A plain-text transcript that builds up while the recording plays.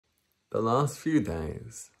The last few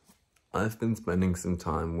days, I've been spending some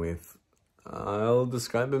time with, I'll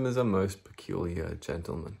describe him as a most peculiar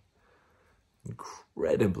gentleman.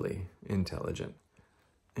 Incredibly intelligent,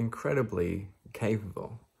 incredibly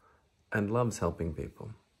capable, and loves helping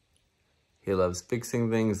people. He loves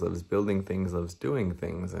fixing things, loves building things, loves doing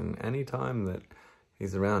things, and any time that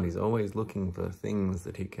he's around, he's always looking for things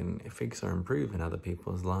that he can fix or improve in other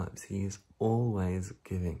people's lives. He is always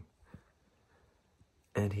giving.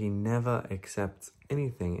 And he never accepts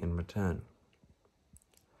anything in return.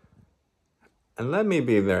 And let me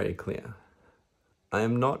be very clear. I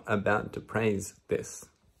am not about to praise this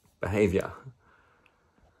behavior.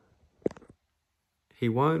 He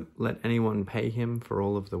won't let anyone pay him for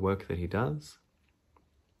all of the work that he does.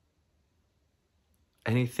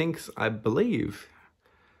 And he thinks, I believe,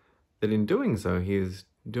 that in doing so, he is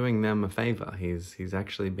doing them a favor. He's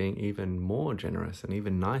actually being even more generous and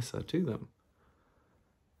even nicer to them.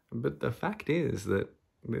 But the fact is that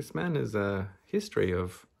this man has a history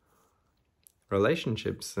of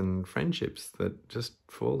relationships and friendships that just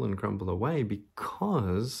fall and crumble away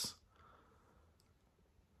because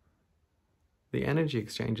the energy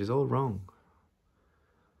exchange is all wrong.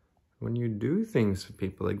 When you do things for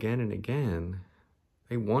people again and again,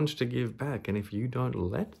 they want to give back, and if you don't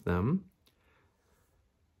let them,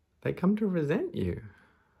 they come to resent you.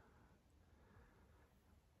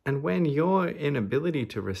 And when your inability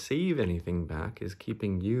to receive anything back is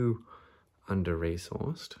keeping you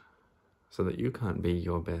under-resourced, so that you can't be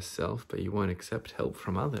your best self, but you won't accept help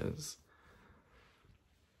from others,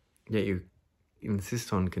 yet you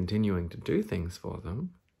insist on continuing to do things for them,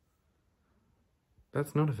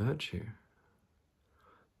 that's not a virtue.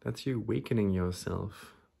 That's you weakening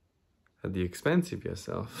yourself at the expense of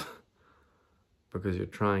yourself because you're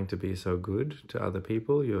trying to be so good to other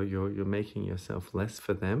people. You're making yourself less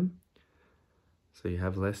for them, so you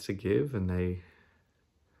have less to give, and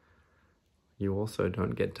you also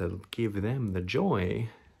don't get to give them the joy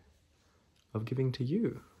of giving to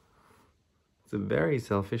you. It's a very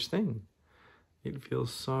selfish thing. It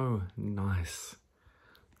feels so nice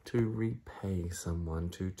to repay someone,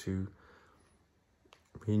 to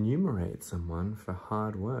remunerate someone for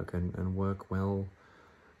hard work and work well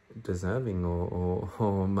deserving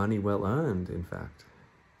or money well earned, in fact.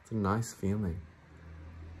 It's a nice feeling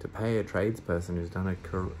to pay a tradesperson who's done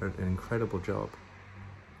an incredible job.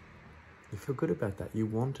 You feel good about that. You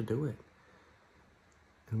want to do it.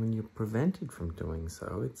 And when you're prevented from doing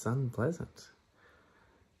so, it's unpleasant.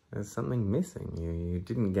 There's something missing. You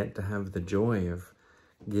didn't get to have the joy of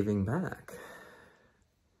giving back.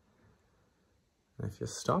 And if you're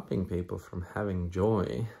stopping people from having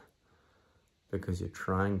joy because you're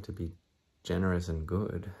trying to be generous and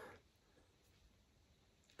good,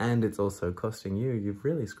 and it's also costing you, you've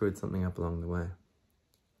really screwed something up along the way.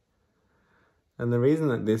 And the reason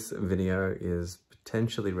that this video is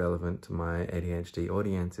potentially relevant to my ADHD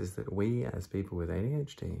audience is that we, as people with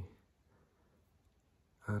ADHD,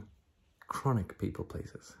 are chronic people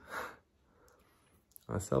pleasers.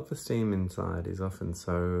 Our self-esteem inside is often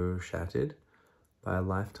so shattered by a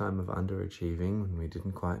lifetime of underachieving when we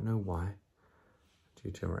didn't quite know why,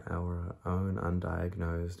 due to our own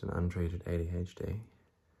undiagnosed and untreated ADHD,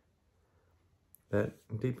 that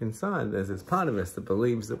deep inside there's this part of us that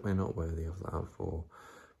believes that we're not worthy of love or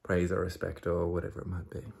praise or respect or whatever it might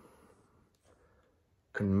be.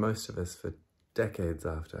 And most of us, for decades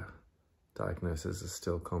after diagnosis, are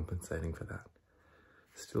still compensating for that.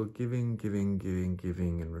 Still giving,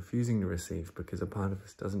 and refusing to receive because a part of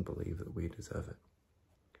us doesn't believe that we deserve it.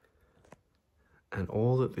 And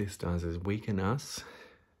all that this does is weaken us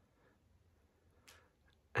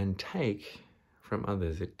and take from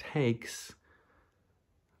others. It takes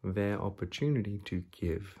their opportunity to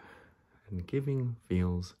give, and giving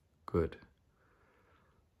feels good.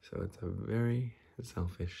 So it's a very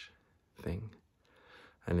selfish thing.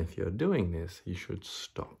 And if you're doing this, you should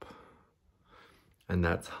stop. And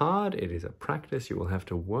that's hard. It is a practice. You will have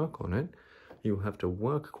to work on it. You will have to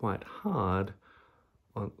work quite hard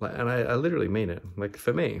on, and I literally mean it. Like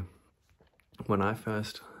for me, when I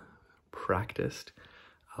first practiced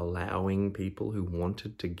allowing people who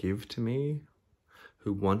wanted to give to me,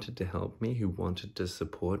 who wanted to help me, who wanted to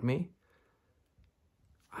support me,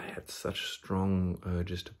 I had such strong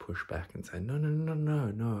urges to push back and say,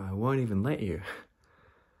 no, I won't even let you.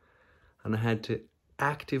 And I had to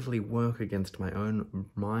actively work against my own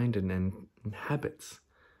mind and habits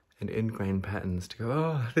and ingrained patterns to go,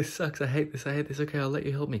 oh, this sucks, I hate this, okay, I'll let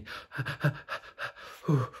you help me.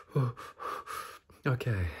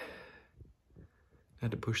 Okay. I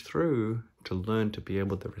had to push through to learn to be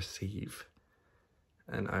able to receive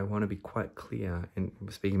And I want to be quite clear, and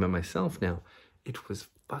speaking about myself now, it was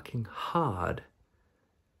fucking hard.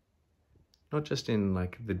 Not just in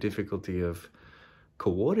like the difficulty of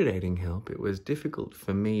coordinating help, it was difficult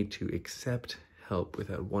for me to accept help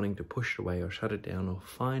without wanting to push it away or shut it down or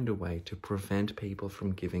find a way to prevent people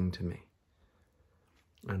from giving to me.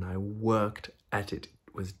 And I worked at it.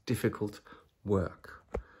 It was difficult work.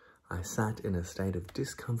 I sat in a state of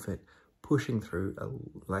discomfort, pushing through,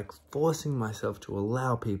 like forcing myself to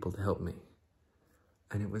allow people to help me.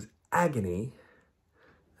 And it was agony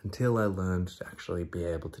until I learned to actually be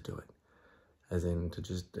able to do it. As in, to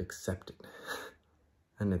just accept it.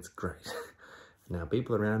 And it's great. Now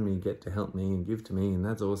people around me get to help me and give to me, and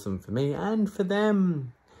that's awesome for me and for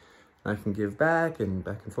them. I can give back and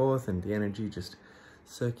forth, and the energy just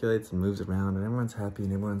circulates and moves around, and everyone's happy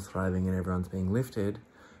and everyone's thriving and everyone's being lifted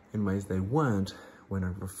in ways they weren't when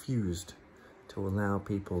I refused to allow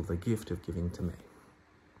people the gift of giving to me.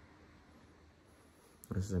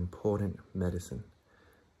 This is important medicine.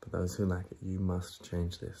 For those who lack it, you must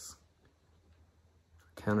change this.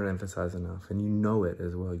 I cannot emphasize enough, and you know it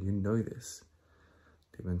as well. You know this.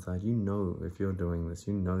 Deep inside, you know if you're doing this,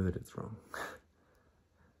 you know that it's wrong.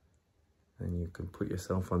 And you can put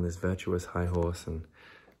yourself on this virtuous high horse and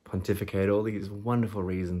pontificate all these wonderful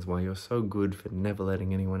reasons why you're so good for never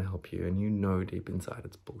letting anyone help you, and you know deep inside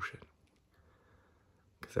it's bullshit.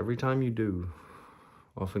 Because every time you do,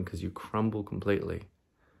 often because you crumble completely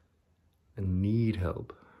and need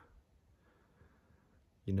help,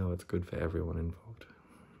 you know it's good for everyone involved.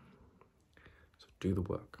 So do the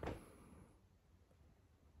work.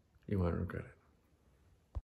 You won't regret it.